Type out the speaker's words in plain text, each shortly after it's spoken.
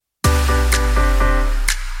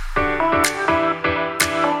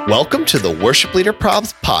Welcome to the Worship Leader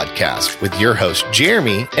Probs podcast with your hosts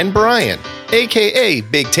Jeremy and Brian, aka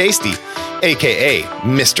Big Tasty, aka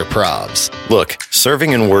Mr. Probs. Look,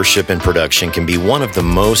 serving in worship and production can be one of the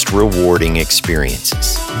most rewarding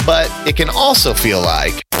experiences. But it can also feel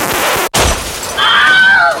like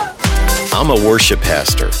I'm a worship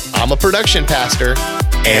pastor, I'm a production pastor,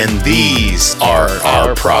 and these are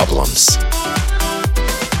our problems.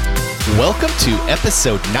 Welcome to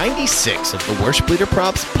episode 96 of the Worship Leader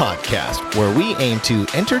Probs podcast, where we aim to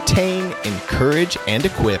entertain, encourage, and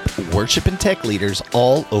equip worship and tech leaders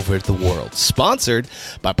all over the world. Sponsored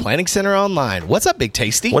by Planning Center Online. What's up, Big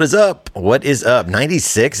Tasty? What is up? What is up?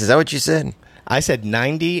 96? Is that what you said? I said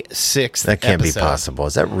 96. That can't episode. be possible.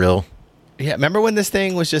 Is that real? Yeah, remember when this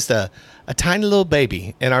thing was just a tiny little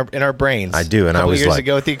baby in our brains? I do, and I was years like,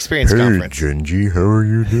 ago at the Experience Conference. Genji, how are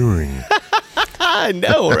you doing? I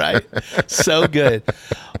know, right? So good.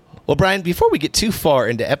 Well, Brian, before we get too far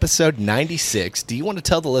into episode 96, do you want to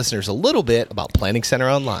tell the listeners a little bit about Planning Center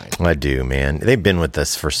Online? I do, man. They've been with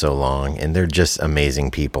us for so long, and they're just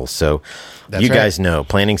amazing people. So That's you right. guys know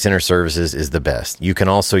Planning Center Services is the best. You can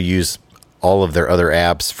also use all of their other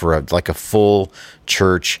apps for a full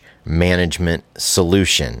church management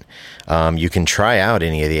solution. You can try out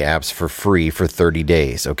any of the apps for free for 30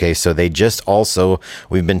 days. Okay. So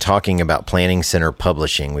we've been talking about Planning Center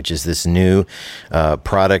Publishing, which is this new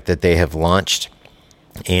product that they have launched.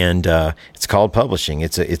 And it's called Publishing.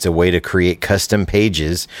 It's a way to create custom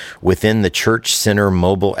pages within the Church Center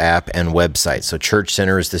mobile app and website. So Church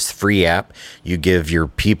Center is this free app. You give your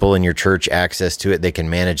people in your church access to it. They can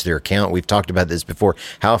manage their account. We've talked about this before.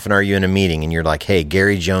 How often are you in a meeting and you're like, hey,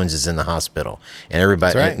 Gary Jones is in the hospital? And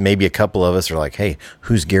everybody, That's right. maybe a couple of us are like, hey,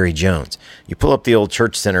 who's Gary Jones? You pull up the old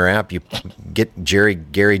Church Center app. You get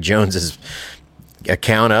Gary Jones's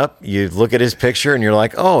account up, you look at his picture and you're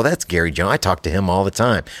like, oh, that's Gary Jones. I talk to him all the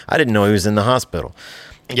time. I didn't know he was in the hospital.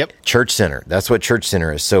 Yep. Church Center. That's what Church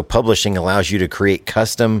Center is. So publishing allows you to create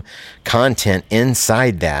custom content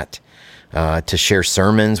inside that to share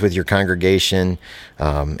sermons with your congregation,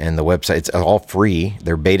 and the website. It's all free.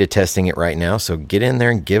 They're beta testing it right now. So get in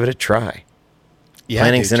there and give it a try. Yeah,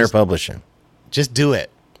 Planning dude, Center Publishing. Just do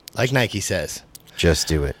it. Like Nike says. Just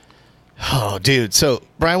do it. Oh, dude. So,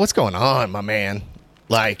 Brian, what's going on, my man?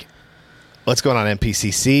 Like, what's going on in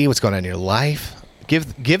MPCC? What's going on in your life?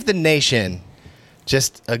 Give the nation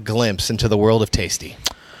just a glimpse into the world of Tasty.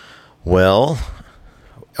 Well,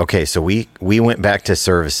 okay, so we went back to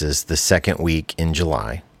services the second week in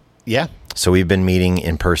July. Yeah. So we've been meeting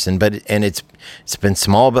in person, and it's been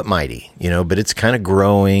small but mighty, but it's kind of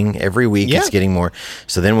growing every week. Yeah. It's getting more.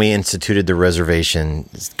 So then we instituted the reservation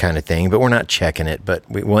kind of thing, but we're not checking it, but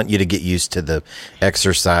we want you to get used to the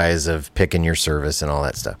exercise of picking your service and all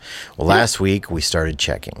that stuff. Well, last week we started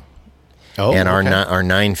checking, and our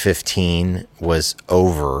 9:15 was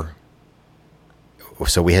over.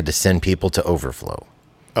 So we had to send people to overflow.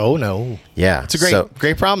 Oh no! Yeah, It's a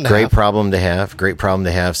great problem to great have. problem to have. Great problem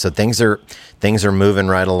to have. So things are moving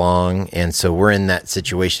right along, and so we're in that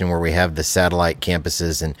situation where we have the satellite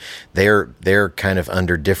campuses, and they're kind of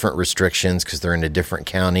under different restrictions because they're in a different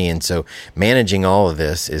county, and so managing all of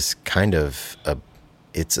this is kind of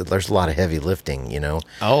there's a lot of heavy lifting,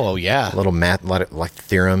 Oh yeah. a little math, a lot of like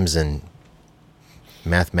theorems and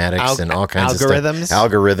mathematics and all kinds of algorithms? stuff.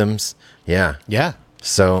 Algorithms, yeah. Yeah.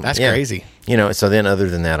 So That's yeah. crazy. So then other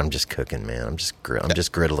than that, I'm just cooking, man. I'm just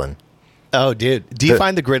griddling. Oh, dude. Do you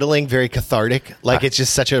find the griddling very cathartic? Like it's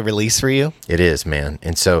just such a release for you? It is, man.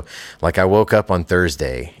 And so like I woke up on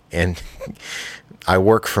Thursday and I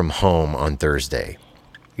work from home on Thursday,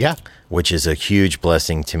 Yeah. which is a huge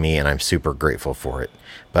blessing to me, and I'm super grateful for it.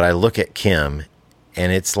 But I look at Kim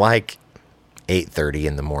and it's like 8:30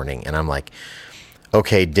 in the morning, and I'm like,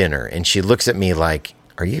 okay, dinner. And she looks at me like,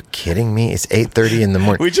 are you kidding me? It's 8:30 in the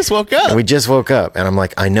morning. We just woke up. And we just woke up, and I'm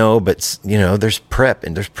like, I know, but there's prep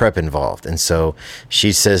involved. And so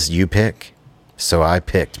she says, you pick. So I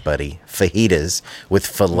picked, buddy, fajitas with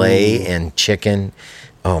filet and chicken.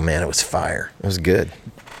 Oh man, it was fire. It was good.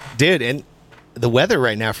 Dude, and the weather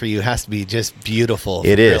right now for you has to be just beautiful.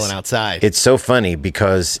 It is grilling outside. It's so funny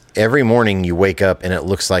because every morning you wake up and it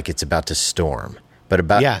looks like it's about to storm. But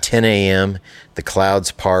about 10 a.m., the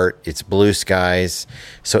clouds part. It's blue skies.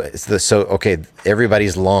 So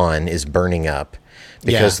everybody's lawn is burning up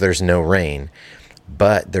because there's no rain.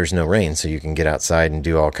 But there's no rain, so you can get outside and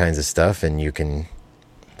do all kinds of stuff, and you can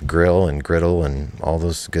grill and griddle and all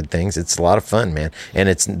those good things. It's a lot of fun, man. And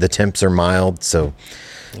the temps are mild, so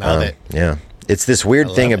Love it. Yeah. It's this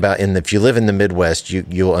weird thing about if you live in the Midwest,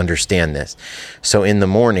 you'll understand this. So in the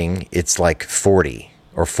morning, it's like 40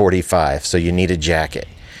 or 45, so you need a jacket.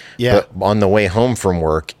 But on the way home from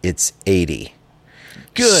work, it's 80.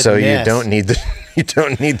 Good. So you don't need the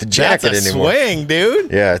jacket That's a anymore. swing,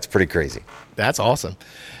 dude. Yeah, it's pretty crazy. That's awesome.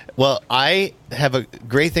 Well, I have a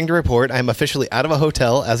great thing to report. I'm officially out of a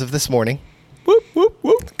hotel as of this morning. Whoop, whoop,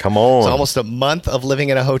 whoop. Come on. It's almost a month of living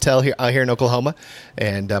in a hotel out here in Oklahoma.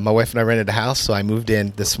 And my wife and I rented a house, so I moved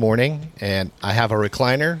in this morning. And I have a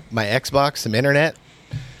recliner, my Xbox, some internet,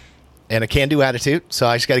 and a can-do attitude. So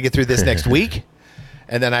I just got to get through this next week.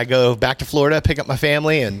 And then I go back to Florida, pick up my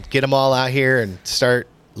family, and get them all out here and start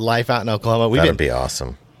life out in Oklahoma. That'd be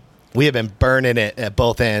awesome. We have been burning it at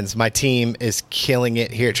both ends. My team is killing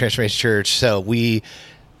it here at Transformation Church. So we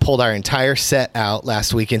pulled our entire set out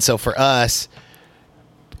last weekend. So for us,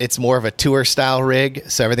 it's more of a tour style rig.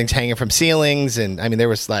 So everything's hanging from ceilings. And I mean, there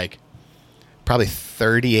was like probably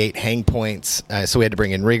 38 hang points. So we had to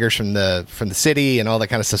bring in riggers from the city and all that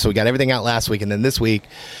kind of stuff. So we got everything out last week. And then this week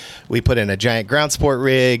we put in a giant ground sport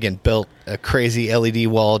rig and built a crazy LED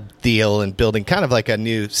wall deal and building kind of like a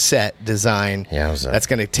new set design. Yeah, that's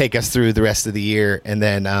going to take us through the rest of the year. And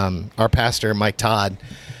then our pastor, Mike Todd,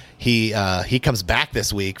 he comes back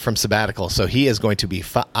this week from sabbatical, so he is going to be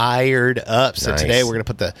fired up. So Nice. today we're going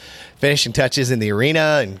to put the finishing touches in the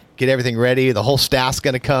arena and get everything ready. The whole staff's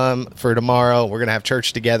going to come for tomorrow. We're going to have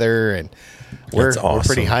church together, and we're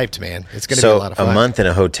pretty hyped, man. It's going to be a lot of fun. So a month in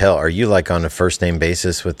a hotel, are you like on a first name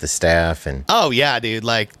basis with the staff? And Oh yeah, dude.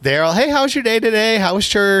 Like they're all, hey, how was your day today? How was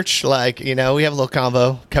church? Like, we have a little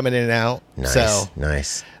convo coming in and out. nice, So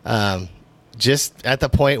nice. just at the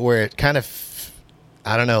point where it kind of,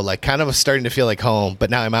 I don't know, like kind of was starting to feel like home, but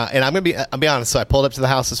now I'm out. And I'll be honest. So I pulled up to the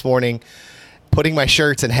house this morning, putting my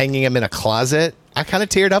shirts and hanging them in a closet. I kind of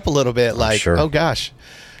teared up a little bit, like, sure. Oh gosh.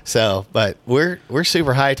 So, but we're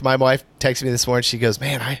super hyped. My wife texted me this morning. She goes,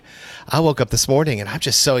 man, I woke up this morning and I'm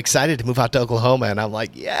just so excited to move out to Oklahoma. And I'm like,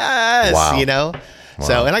 yes, Wow.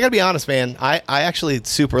 So, and I gotta be honest, man, I actually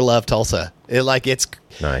super love Tulsa. It's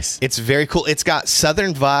Nice. It's very cool. It's got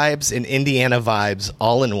Southern vibes and Indiana vibes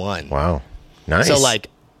all in one. Wow. Nice. So like,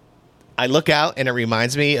 I look out and it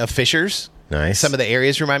reminds me of Fishers. Nice. Some of the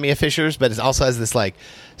areas remind me of Fishers, but it also has this like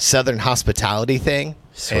Southern hospitality thing.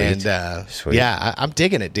 Sweet. And Sweet. yeah, I'm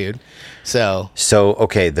digging it, dude. So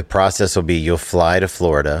okay, the process will be you'll fly to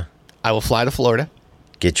Florida, I will fly to Florida,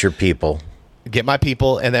 get your people. get my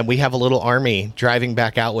people, and then we have a little army driving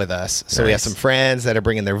back out with us. So we have Nice. some friends that are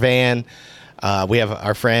bringing their van. We have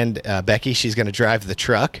our friend Becky. She's going to drive the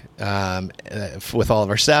truck with all of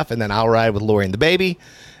our stuff, and then I'll ride with Lori and the baby.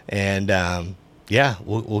 And yeah,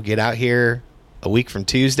 we'll get out here a week from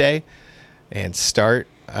Tuesday and start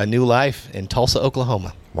a new life in Tulsa,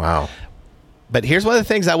 Oklahoma. Wow. But here's one of the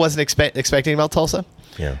things I wasn't expecting about Tulsa.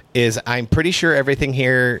 Yeah. Is I'm pretty sure everything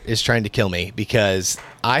here is trying to kill me because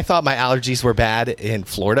I thought my allergies were bad in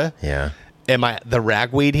Florida. Yeah. And the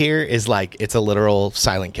ragweed here is like, it's a literal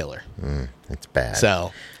silent killer. It's bad.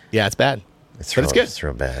 So, yeah, it's bad. it's but real, it's good. It's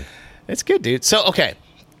real bad. It's good, dude. So, okay,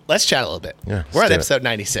 let's chat a little bit. Yeah, We're let's on do episode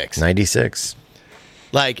 96. 96.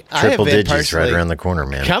 Like, I have Triple been digits right personally around the corner,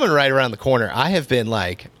 man. coming right around the corner. I have been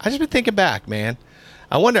like, I just been thinking back, man.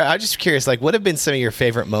 I'm just curious, like, what have been some of your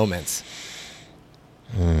favorite moments?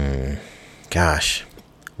 Gosh.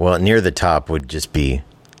 Well, near the top would just be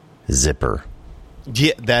Zipper.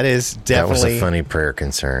 Yeah, that is That was definitely a funny prayer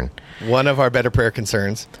concern. one of our better prayer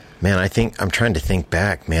concerns. Man, I'm trying to think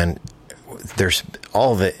back, man. There's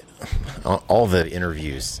all the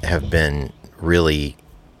interviews have been really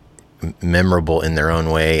memorable in their own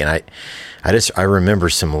way, and I remember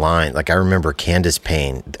some line, like I remember Candace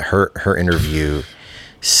Payne, her interview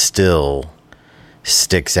still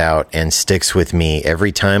sticks out and sticks with me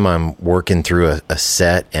every time I'm working through a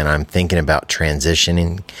set and I'm thinking about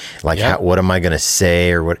transitioning, like what am I going to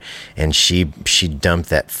say or what, and she dumped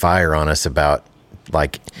that fire on us about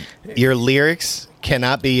like Your lyrics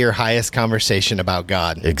cannot be your highest conversation about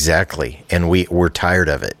God. exactly, and we're tired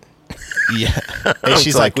of it. Yeah. And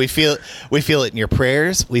she's like, we feel it in your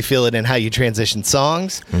prayers. We feel it in how you transition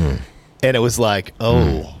songs. And it was like,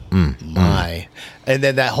 my. And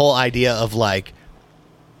then that whole idea of like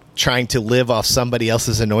trying to live off somebody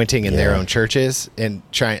else's anointing in their own churches and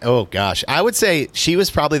oh gosh. I would say she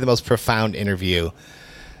was probably the most profound interview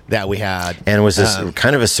that we had. And it was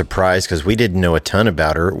kind of a surprise because we didn't know a ton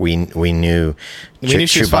about her. We knew she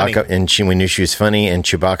was Chewbacca, funny. and we knew she was funny, and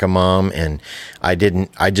Chewbacca mom, and I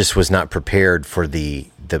just was not prepared for the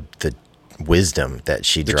wisdom that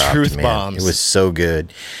she dropped. truth man. bombs. It was so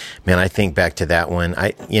good, man. I think back to that one.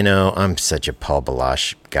 I'm such a Paul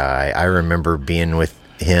Balash guy. I remember being with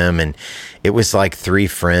him, and it was like three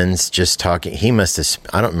friends just talking. He must have,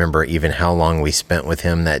 I don't remember even how long we spent with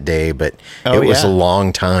him that day, but it was a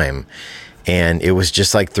long time. And it was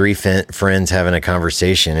just like three friends having a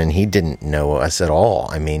conversation, and he didn't know us at all.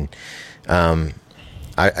 I mean,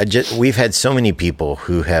 we've had so many people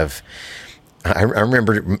who have. I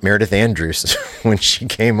remember Meredith Andrews when she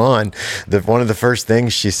came on. One of the first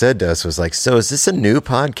things she said to us was like, "So is this a new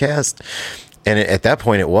podcast?" And at that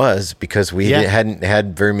point, it was, because we hadn't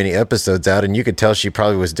had very many episodes out, and you could tell she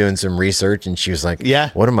probably was doing some research. And she was like,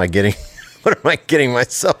 "What am I getting? What am I getting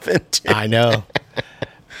myself into?" I know.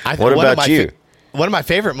 What about you? One of my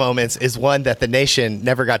favorite moments is one that the nation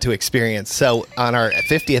never got to experience. So on our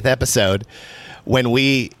 50th episode, when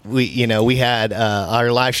we had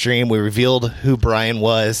our live stream, we revealed who Brian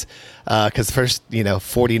was, because the first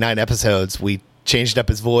 49 episodes we changed up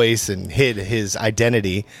his voice and hid his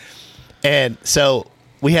identity, and so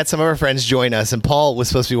we had some of our friends join us, and Paul was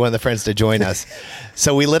supposed to be one of the friends to join us.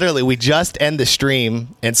 So we just end the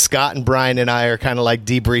stream, and Scott and Brian and I are kind of like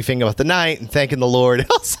debriefing about the night and thanking the Lord.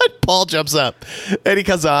 And all of a sudden, Paul jumps up, and he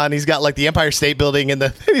comes on. He's got like the Empire State Building,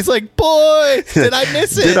 and he's like, "Boy, did I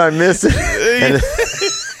miss it? Did I miss it?"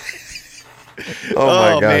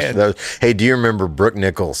 Oh my gosh! Hey, do you remember Brooke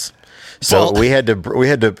Nichols? So we had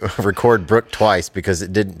to record Brooke twice because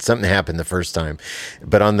something happened the first time.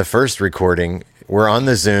 But on the first recording, we're on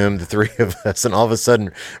the Zoom, the three of us, and all of a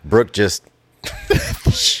sudden, Brooke just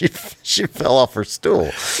she fell off her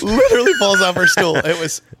stool. Literally falls off her stool. It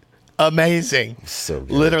was amazing. So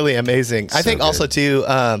good. Literally amazing. I think also too,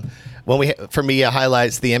 for me, it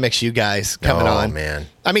highlights the MXU guys coming on. Oh man,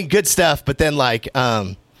 I mean, good stuff. But then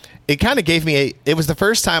it kind of gave me it was the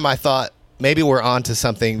first time I thought maybe we're on to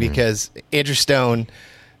something, because Andrew Stone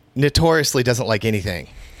notoriously doesn't like anything.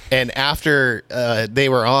 And after they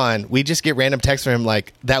were on, we just get random texts from him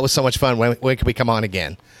like, "That was so much fun. When can we come on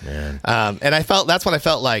again?" Man. And that's when I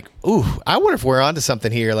felt like, ooh, I wonder if we're on to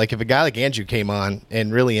something here. Like if a guy like Andrew came on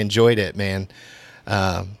and really enjoyed it, man.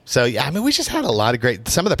 So yeah, I mean, we just had a lot of great.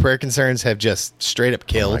 Some of the prayer concerns have just straight up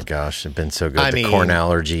killed. Oh my gosh, it's been so good. The corn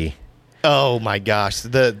allergy. Oh my gosh,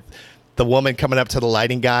 the woman coming up to the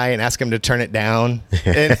lighting guy and asking him to turn it down,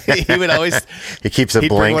 and he would always he'd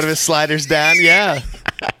bring one of his sliders down. Yeah.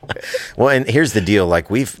 Well, and here's the deal: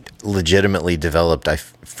 like, we've legitimately developed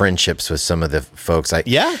friendships with some of the folks.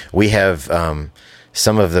 We have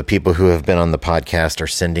some of the people who have been on the podcast are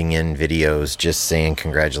sending in videos just saying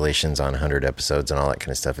congratulations on 100 episodes and all that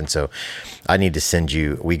kind of stuff. And so I need to send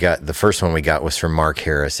you. The first one we got was from Mark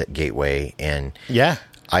Harris at Gateway, and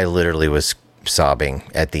I literally was sobbing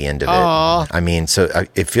at the end of it. I mean, so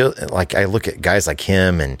it feels like I look at guys like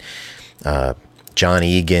him and John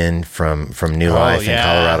Egan from New Life in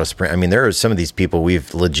Colorado Springs. I mean, there are some of these people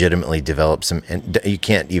we've legitimately developed some, and you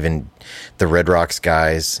can't even, the Red Rocks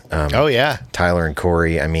guys. Tyler and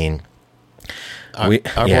Corey. I mean, Boy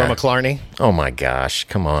McClarney. Oh my gosh,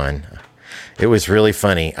 come on. It was really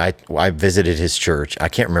funny. I visited his church. I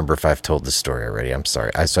can't remember if I've told this story already. I'm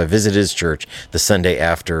sorry. So I visited his church the Sunday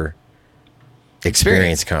after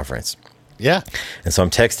Experience Conference. Yeah. And so I'm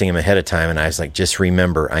texting him ahead of time, and I was like, just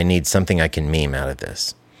remember, I need something I can meme out of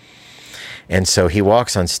this. And so he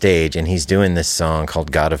walks on stage, and he's doing this song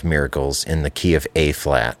called God of Miracles in the key of A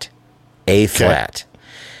flat. A flat.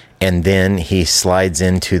 And then he slides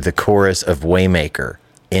into the chorus of Waymaker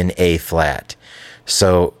in A flat.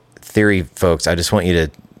 So, theory folks, I just want you to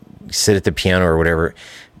sit at the piano or whatever,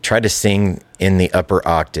 try to sing in the upper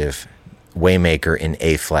octave Waymaker in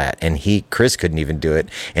A flat, and Chris couldn't even do it,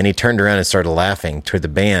 and he turned around and started laughing to the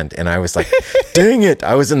band, and I was like, dang it,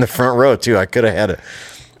 I was in the front row too. I could have had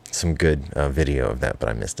some good video of that, but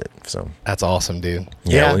I missed it. So that's awesome, dude.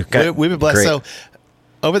 We've been blessed. Great. So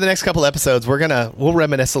over the next couple episodes, we'll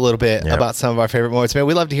reminisce a little bit about some of our favorite moments. Man,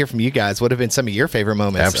 we'd love to hear from you guys. What have been some of your favorite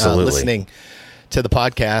moments? Absolutely. Listening to the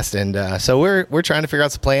podcast, and so we're trying to figure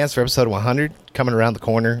out some plans for episode 100 coming around the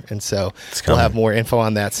corner, and so we'll have more info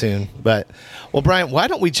on that soon. But Brian, why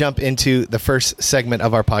don't we jump into the first segment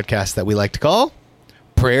of our podcast that we like to call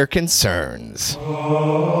Prayer Concerns?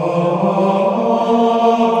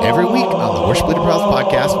 Every week on the Worship Leader Pros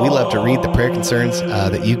podcast, we love to read the prayer concerns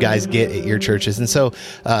that you guys get at your churches. And so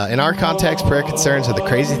in our context, prayer concerns are the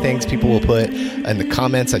crazy things people will put in the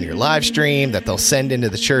comments on your live stream that they'll send into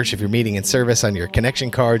the church if you're meeting in service, on your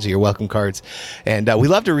connection cards or your welcome cards. And we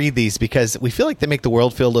love to read these because we feel like they make the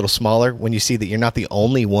world feel a little smaller when you see that you're not the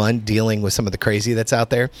only one dealing with some of the crazy that's out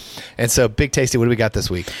there. And so, Big Tasty, what do we got this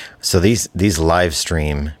week? So these live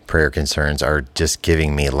stream prayer concerns are just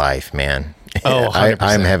giving me life, man. Oh, 100%.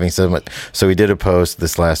 I'm having so much. So we did a post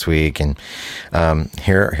this last week, and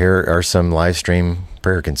here are some live stream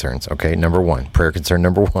prayer concerns. Okay, prayer concern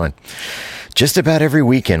number one. Just about every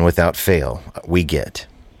weekend without fail, we get,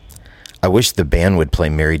 I wish the band would play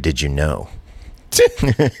Mary Did You Know.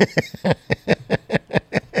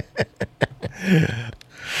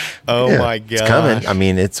 Oh my god, it's coming. I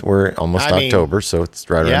mean, we're almost October, so it's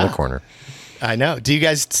right around the corner. I know. Do you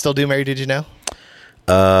guys still do Mary Did You Know?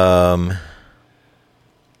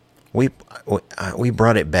 We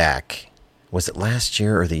brought it back. Was it last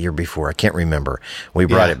year or the year before? I can't remember. We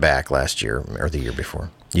brought it back last year or the year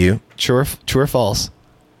before. You? True or false?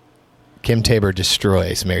 Kim Tabor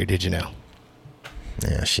destroys Mary Did You Know?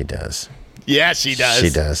 Yeah, she does. Yeah, she does. She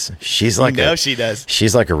does. She's like she does.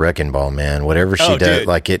 She's like a wrecking ball, man. Whatever she does, dude.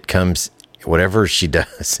 like it comes. Whatever she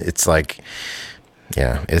does, it's like,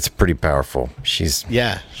 yeah, it's pretty powerful. She's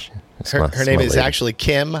Her name is actually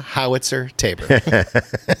Kim Howitzer Tabor.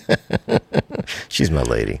 She's my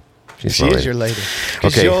lady. She is your lady.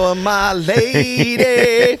 Okay. You're my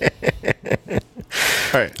lady.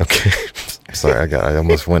 All right. Okay. Sorry, I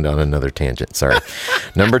almost went on another tangent. Sorry.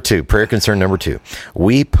 Number 2, prayer concern number 2.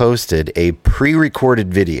 We posted a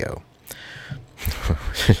pre-recorded video.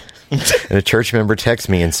 And a church member texts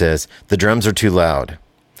me and says, "The drums are too loud."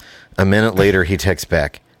 A minute later, he texts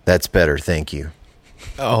back, "That's better, thank you."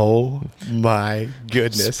 Oh my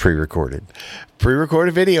goodness. It's pre-recorded.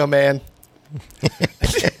 Pre-recorded video, man.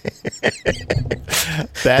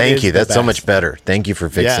 Thank you. That's so much better. Thank you for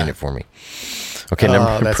fixing it for me. Okay,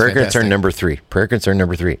 prayer concern number 3. Prayer concern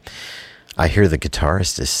number 3. I hear the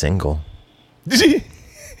guitarist is single.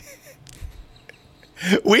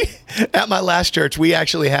 We at my last church, we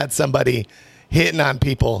actually had somebody hitting on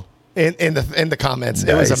people in the comments.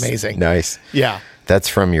 Nice. It was amazing. Nice. Yeah. That's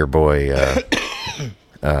from your boy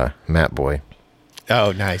Matt Boy.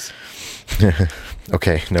 Oh, nice.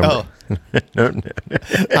 Okay. No.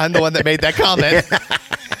 I'm the one that made that comment.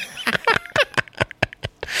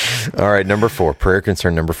 All right, number 4, prayer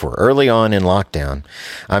concern number 4. Early on in lockdown,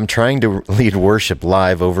 I'm trying to lead worship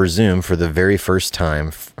live over Zoom for the very first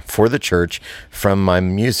time for the church from my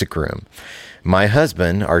music room. My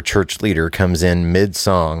husband, our church leader, comes in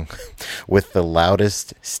mid-song with the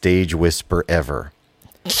loudest stage whisper ever.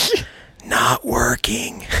 Not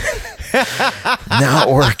working.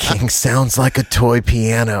 Not working. Sounds like a toy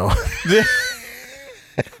piano.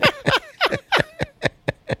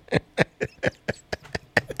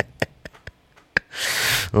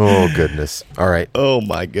 Oh, goodness. All right. Oh,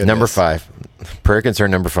 my goodness. Number 5. Prayer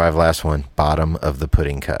concern number 5, last one. Bottom of the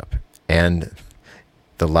pudding cup. And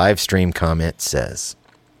the live stream comment says,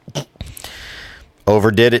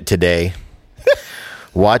 "Overdid it today.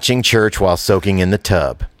 Watching church while soaking in the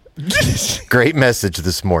tub. Great message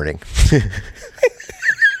this morning."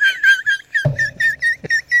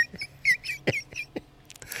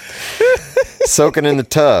 Soaking in the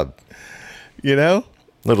tub. You know?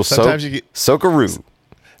 Little soak-a-roo.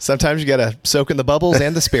 Sometimes you got to soak in the bubbles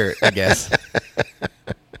and the spirit, I guess.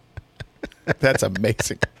 That's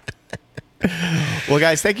amazing. Well,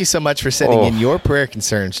 guys, thank you so much for sending in your prayer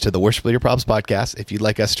concerns to the Worship Leader Problems podcast. If you'd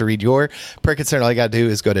like us to read your prayer concern, all you got to do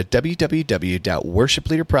is go to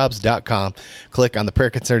www.worshipleaderprobs.com, click on the prayer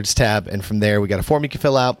concerns tab, and from there, we got a form you can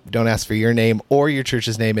fill out. Don't ask for your name or your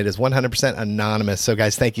church's name. It is 100% anonymous. So,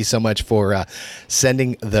 guys, thank you so much for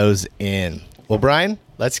sending those in. Well, Brian,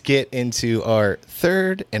 let's get into our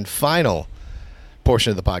third and final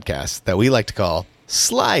portion of the podcast that we like to call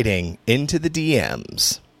Sliding into the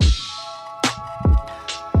DMs.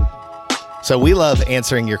 So we love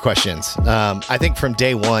answering your questions. I think from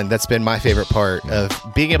day one, that's been my favorite part of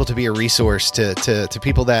being able to be a resource to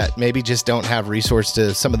people that maybe just don't have resource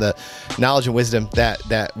to some of the knowledge and wisdom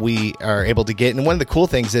that we are able to get. And one of the cool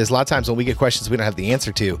things is a lot of times when we get questions we don't have the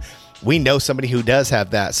answer to, we know somebody who does have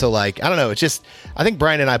that. So like, I don't know. It's just, I think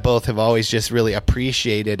Brian and I both have always just really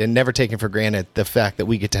appreciated and never taken for granted the fact that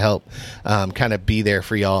we get to help kind of be there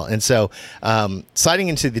for y'all. And so sliding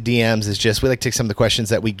into the DMs is just, we like to take some of the questions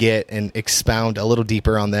that we get and expound a little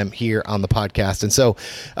deeper on them here on the podcast. And so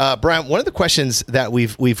Brian, one of the questions that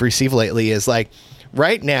we've received lately is like,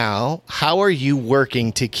 right now, how are you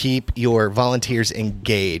working to keep your volunteers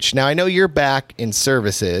engaged? Now, I know you're back in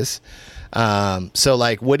services. So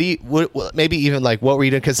like, maybe even like what were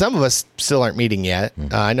you doing? Cause some of us still aren't meeting yet.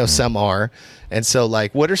 I know some are. And so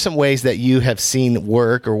like, what are some ways that you have seen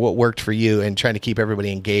work or what worked for you in trying to keep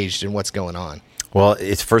everybody engaged in what's going on? Well,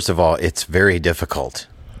 first of all, it's very difficult,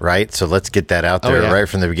 right? So let's get that out there right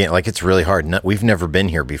from the beginning. Like, it's really hard. We've never been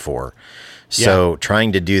here before. So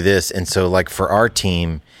trying to do this. And so like for our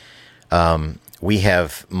team, we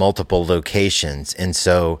have multiple locations. And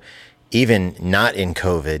so even not in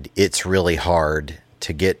COVID, it's really hard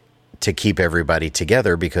to keep everybody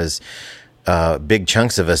together because big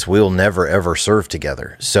chunks of us will never ever serve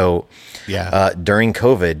together. So during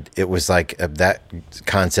COVID, it was like that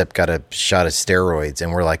concept got a shot of steroids,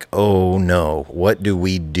 and we're like, oh no, what do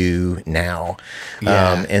we do now?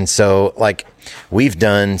 And so like we've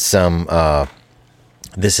done some,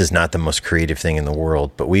 this is not the most creative thing in the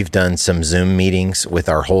world, but we've done some Zoom meetings with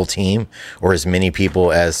our whole team, or as many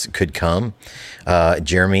people as could come.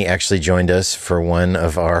 Jeremy actually joined us for one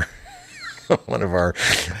of our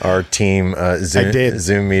team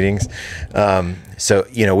Zoom meetings. So,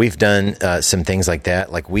 we've done some things like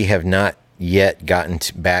that. Like we have not yet gotten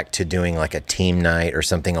back to doing like a team night or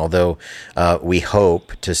something, although we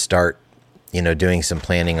hope to start doing some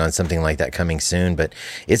planning on something like that coming soon. But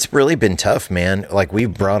it's really been tough, man. Like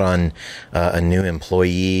we've brought on a new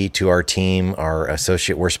employee to our team, our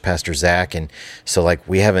associate worship pastor, Zach. And so like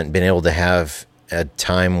we haven't been able to have a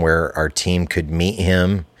time where our team could meet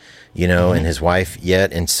him, and his wife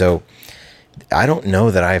yet. And so I don't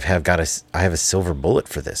know that I have a silver bullet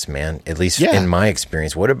for this, man, at least in my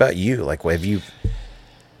experience. What about you? Like, what have you...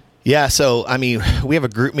 Yeah, so, I mean, we have a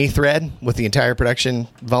group me thread with the entire production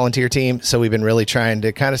volunteer team, so we've been really trying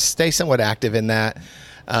to kind of stay somewhat active in that.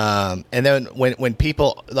 And then when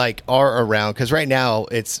people, like, are around, because right now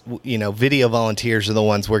it's, video volunteers are the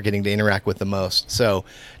ones we're getting to interact with the most. So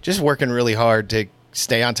just working really hard to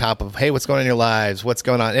stay on top of, hey, what's going on in your lives? What's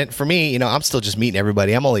going on? And for me, I'm still just meeting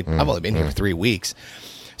everybody. I've only been here for 3 weeks.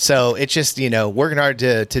 So it's just, working hard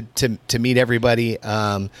to meet everybody.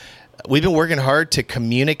 We've been working hard to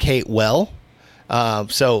communicate well.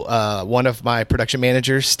 So one of my production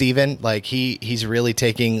managers, Steven, like he's really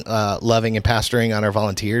taking loving and pastoring on our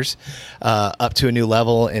volunteers up to a new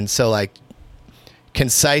level. And so like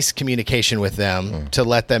concise communication with them to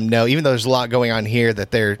let them know, even though there's a lot going on here, that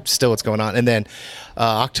they're still what's going on. And then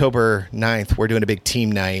October 9th, we're doing a big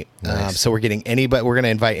team night. Nice. So we're going to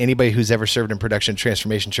invite anybody who's ever served in production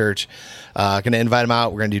Transformation Church. Going to invite them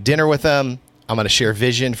out. We're going to do dinner with them. I'm going to share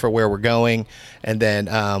vision for where we're going. And then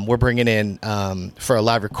we're bringing in, for a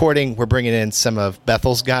live recording, we're bringing in some of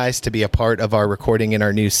Bethel's guys to be a part of our recording in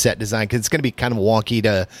our new set design, because it's going to be kind of wonky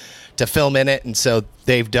to film in it. And so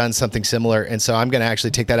they've done something similar. And so I'm going to actually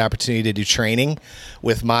take that opportunity to do training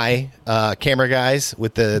with my camera guys,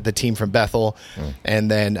 with the team from Bethel. And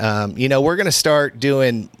then, we're going to start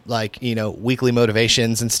doing like, weekly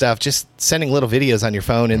motivations and stuff, just sending little videos on your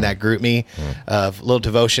phone in that group me of little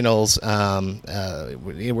devotionals.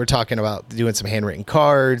 We're talking about doing some handwritten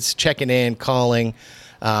cards, checking in, calling.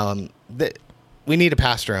 We need to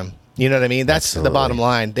pastor them. You know what I mean? That's Absolutely. The bottom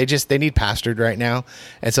line. They need pastored right now.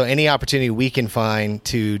 And so any opportunity we can find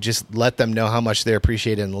to just let them know how much they're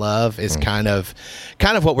appreciated and loved is kind of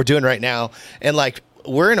what we're doing right now. And like,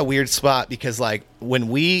 we're in a weird spot because like when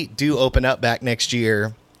we do open up back next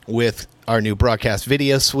year with our new broadcast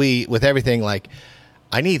video suite, with everything, like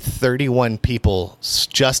I need 31 people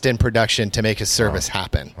just in production to make a service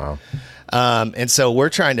happen. Wow. And so we're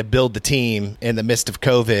trying to build the team in the midst of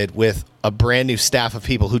COVID with a brand new staff of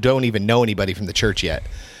people who don't even know anybody from the church yet,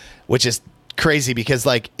 which is crazy because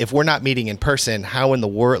like, if we're not meeting in person, how in the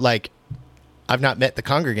world, like I've not met the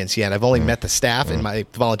congregants yet. I've only met the staff and my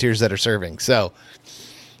volunteers that are serving. So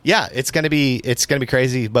yeah, it's going to be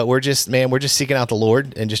crazy, but we're just seeking out the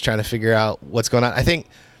Lord and just trying to figure out what's going on. I think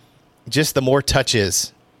just the more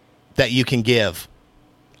touches that you can give,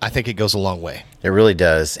 I think it goes a long way. It really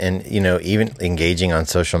does. And, even engaging on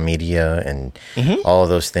social media and all of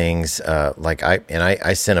those things,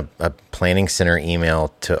 I sent a planning center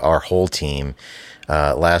email to our whole team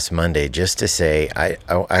last Monday just to say,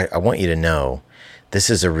 I want you to know this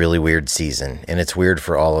is a really weird season, and it's weird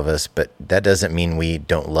for all of us, but that doesn't mean we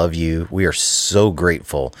don't love you. We are so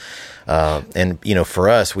grateful. And, for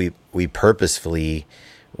us, we purposefully...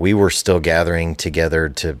 we were still gathering together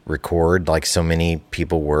to record like so many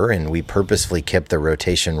people were, and we purposefully kept the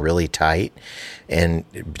rotation really tight. And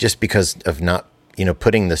just because of not,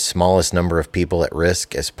 putting the smallest number of people at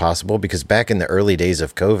risk as possible, because back in the early days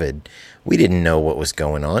of COVID, we didn't know what was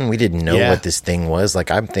going on. We didn't know what this thing was. Like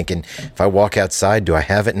I'm thinking, if I walk outside, do I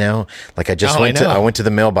have it now? Like I went to the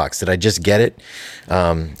mailbox. Did I just get it?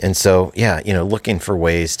 And so, looking for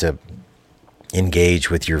ways to engage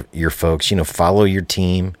with your folks, follow your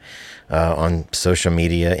team on social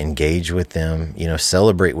media, engage with them,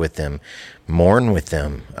 celebrate with them, mourn with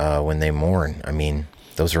them when they mourn. I mean,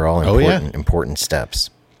 those are all important steps.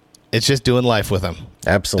 It's just doing life with them.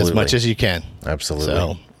 Absolutely. As much as you can. Absolutely.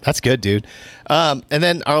 So that's good, dude. And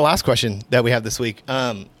then our last question that we have this week,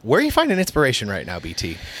 where are you finding inspiration right now,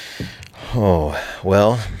 BT? Oh,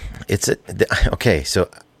 well, okay. So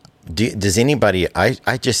does anybody,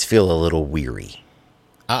 I just feel a little weary.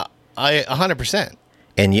 I 100%.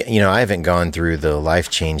 And I haven't gone through the life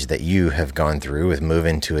change that you have gone through with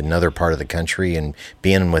moving to another part of the country and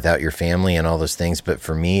being without your family and all those things. But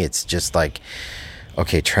for me, it's just like,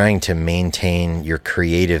 okay, trying to maintain your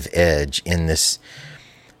creative edge in this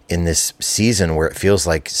season where it feels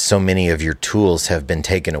like so many of your tools have been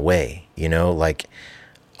taken away. Like,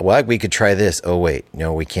 well, we could try this. Oh wait,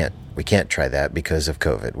 no, we can't try that because of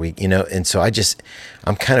COVID. And so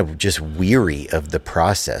I'm kind of just weary of the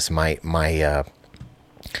process.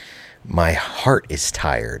 My heart is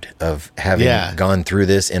tired of having gone through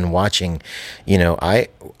this and watching, I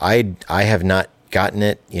have not gotten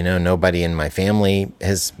it, nobody in my family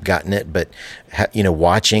has gotten it, but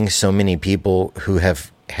watching so many people who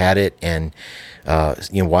have had it and,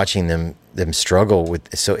 watching them struggle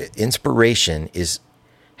with, so inspiration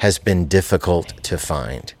has been difficult to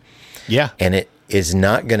find. Yeah. And it is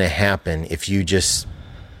not going to happen if you just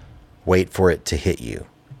wait for it to hit you.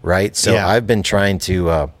 Right. So I've been trying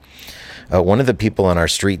to, one of the people on our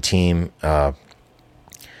street team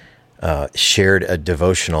shared a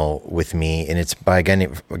devotional with me, and it's by a guy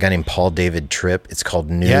named Paul David Tripp. It's called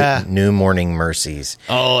New Morning Mercies.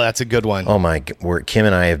 Oh, that's a good one. Oh my! Kim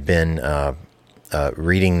and I have been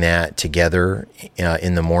reading that together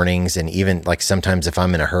in the mornings, and even like sometimes if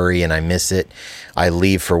I'm in a hurry and I miss it, I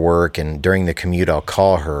leave for work, and during the commute I'll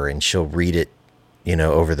call her and she'll read it,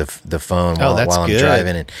 over the phone while I'm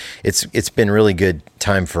driving. And it's been really good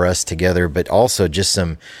time for us together, but also just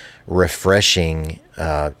some refreshing,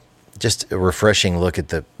 just a refreshing look at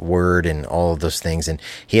the word and all of those things. And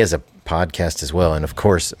he has a podcast as well. And of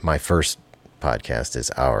course, my first podcast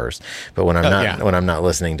is ours, but when I'm not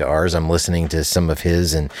listening to ours, I'm listening to some of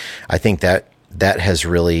his. And I think that has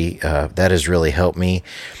really helped me.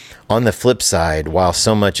 On the flip side, while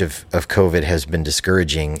so much of COVID has been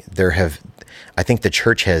discouraging, I think the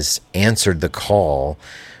church has answered the call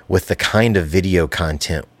with the kind of video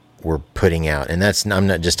content we're putting out. And I'm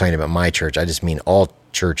not just talking about my church. I just mean all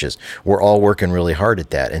churches. We're all working really hard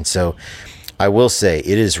at that. And so I will say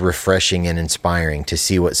it is refreshing and inspiring to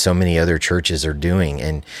see what so many other churches are doing,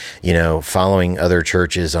 and, following other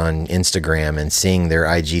churches on Instagram and seeing their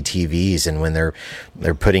IGTVs and when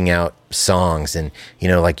they're putting out songs. And,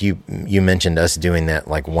 like you mentioned us doing that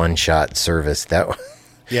like one-shot service that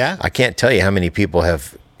I can't tell you how many people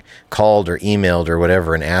have called or emailed or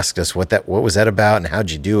whatever and asked us what was that about and how'd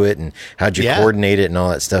you do it and how'd you coordinate it and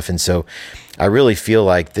all that stuff. And so I really feel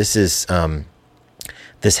like this has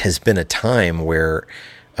been a time where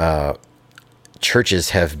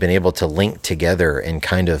churches have been able to link together and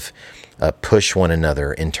kind of push one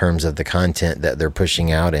another in terms of the content that they're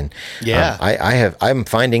pushing out. And I'm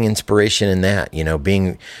finding inspiration in that,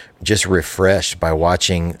 being just refreshed by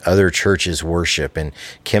watching other churches worship. And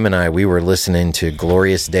Kim and I, we were listening to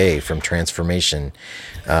Glorious Day from Transformation.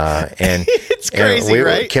 And it's crazy,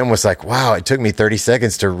 right? Kim was like, wow, it took me 30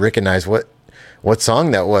 seconds to recognize what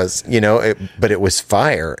song that was, but it was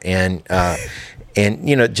fire. And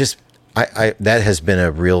just, I that has been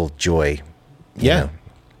a real joy,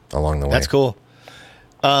 along the way. That's cool.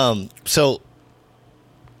 So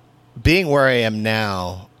being where I am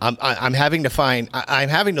now, I'm having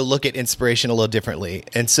to look at inspiration a little differently.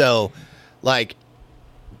 And so like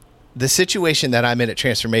the situation that I'm in at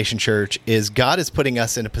Transformation Church is God is putting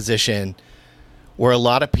us in a position where a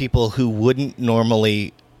lot of people who wouldn't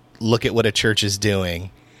normally look at what a church is doing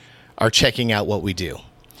are checking out what we do.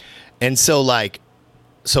 And so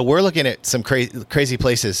we're looking at some crazy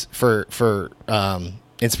places for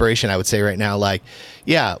inspiration, I would say right now. Like,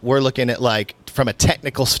 we're looking at like from a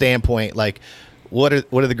technical standpoint, like what are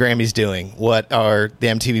the Grammys doing? What are the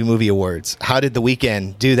MTV Movie Awards? How did The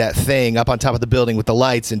Weeknd do that thing up on top of the building with the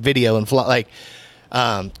lights and video and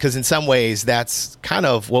because in some ways that's kind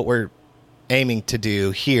of what we're aiming to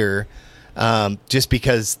do here, just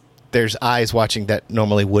because there's eyes watching that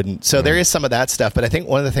normally wouldn't. So there is some of that stuff, but I think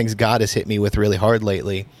one of the things God has hit me with really hard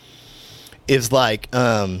lately is like,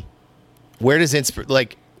 where does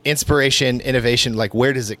inspiration, innovation, like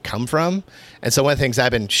where does it come from? And so one of the things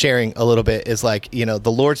I've been sharing a little bit is like, the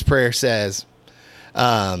Lord's Prayer says,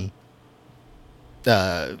 our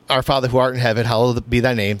Father who art in heaven, hallowed be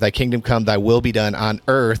thy name, thy kingdom come, thy will be done on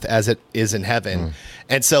earth as it is in heaven.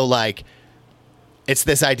 And so like, it's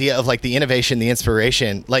this idea of like the innovation, the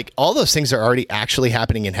inspiration, like all those things are already actually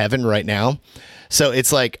happening in heaven right now. So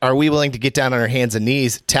it's like, are we willing to get down on our hands and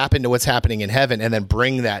knees, tap into what's happening in heaven, and then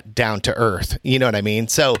bring that down to earth? You know what I mean?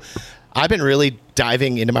 So I've been really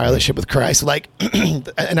diving into my relationship with Christ. Like, and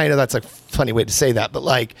I know that's a funny way to say that, but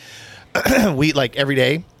like we like every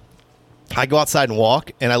day I go outside and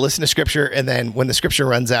walk and I listen to scripture. And then when the scripture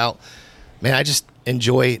runs out, man, I just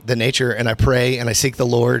enjoy the nature, and I pray and I seek the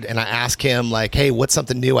Lord, and I ask him like, hey, what's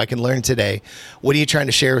something new I can learn today? What are you trying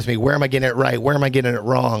to share with me? Where am I getting it right? Where am I getting it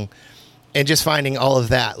wrong? And just finding all of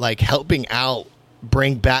that, like helping out,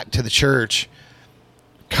 bring back to the church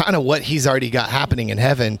kind of what he's already got happening in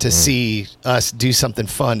heaven to see us do something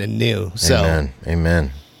fun and new. So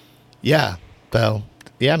Amen. Yeah. So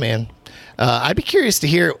yeah, man. I'd be curious to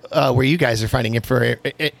hear where you guys are finding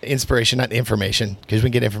inspiration, not information, because we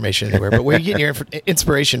can get information anywhere, but where you get your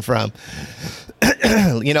inspiration from.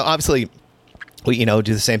 Obviously, we, do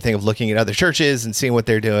the same thing of looking at other churches and seeing what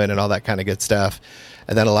they're doing and all that kind of good stuff.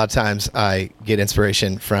 And then a lot of times I get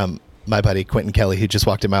inspiration from my buddy, Quentin Kelly, who just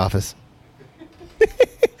walked in my office.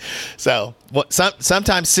 So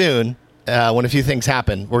sometime soon, when a few things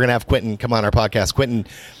happen, we're going to have Quentin come on our podcast. Quentin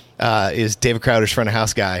is David Crowder's front of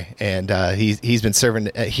house guy, and he's been serving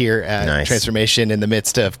here at Transformation in the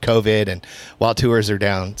midst of COVID and while tours are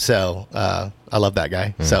down. So I love that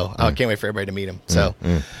guy. So I can't wait for everybody to meet him. So,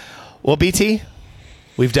 well, BT,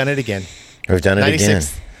 we've done it again. We've done it again.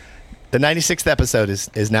 The 96th episode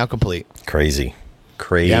is now complete. Crazy.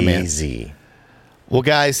 Yeah, man. Well,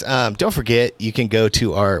 guys, don't forget, you can go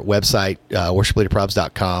to our website,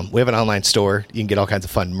 worshipleaderprobs.com. We have an online store. You can get all kinds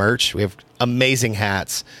of fun merch. We have amazing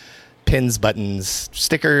hats, pins, buttons,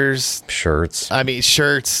 stickers. Shirts.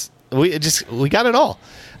 Shirts. We got it all.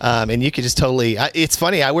 And you can just totally, it's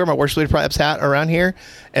funny, I wear my Worship Leader Probs hat around here.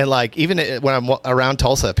 And like, even when I'm around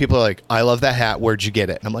Tulsa, people are like, I love that hat. Where'd you get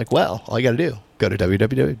it? And I'm like, well, all you got to do, go to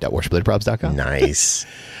www.worshipleaderprobs.com. Nice.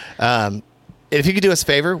 If you could do us a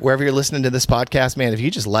favor, wherever you're listening to this podcast, man, if you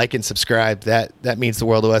just like and subscribe, that means the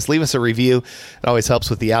world to us. Leave us a review. It always helps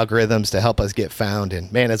with the algorithms to help us get found. And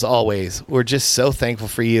man, as always, we're just so thankful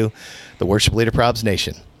for you, the Worship Leader Probs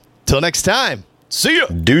Nation. Till next time, see ya.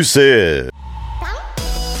 Deuces.